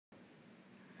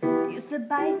Used to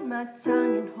bite my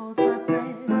tongue and hold my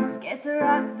breath, scared to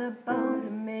rock the boat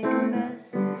and make a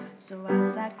mess. So I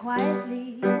sat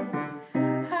quietly,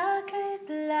 I cried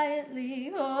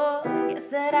politely. Oh, I guess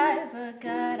that I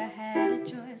forgot I had a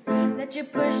choice. That you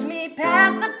pushed me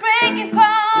past the breaking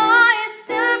point,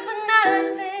 stood for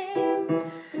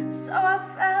nothing. So I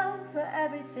fell for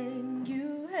everything.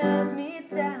 You held me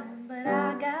down, but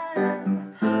I got up.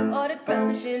 All the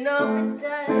brushing off the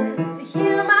dust to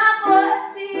hear my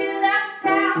voice, to hear that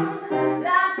sound.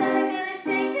 Like never gonna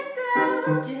shake the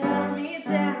ground. You held me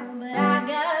down, but I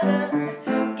got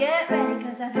up. Get ready,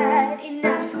 'cause I've had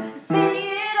enough. I see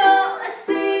it all, I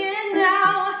see it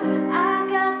now. I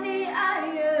got the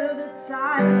eye of the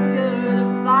tiger, the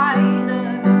fighter,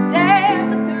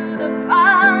 dancing through the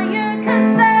fire.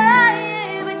 'Cause I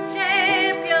am a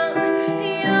champion.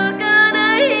 You're gonna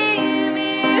hear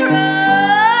me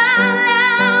roar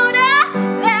louder,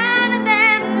 louder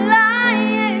than a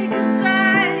lion. 'Cause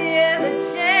I am a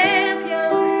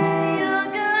champion. You're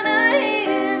gonna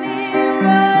hear me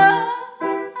roar.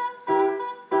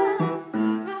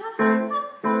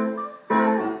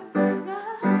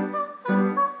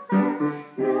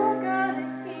 You're gonna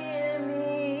hear me.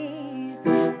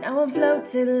 Now I'm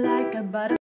floating like a butterfly.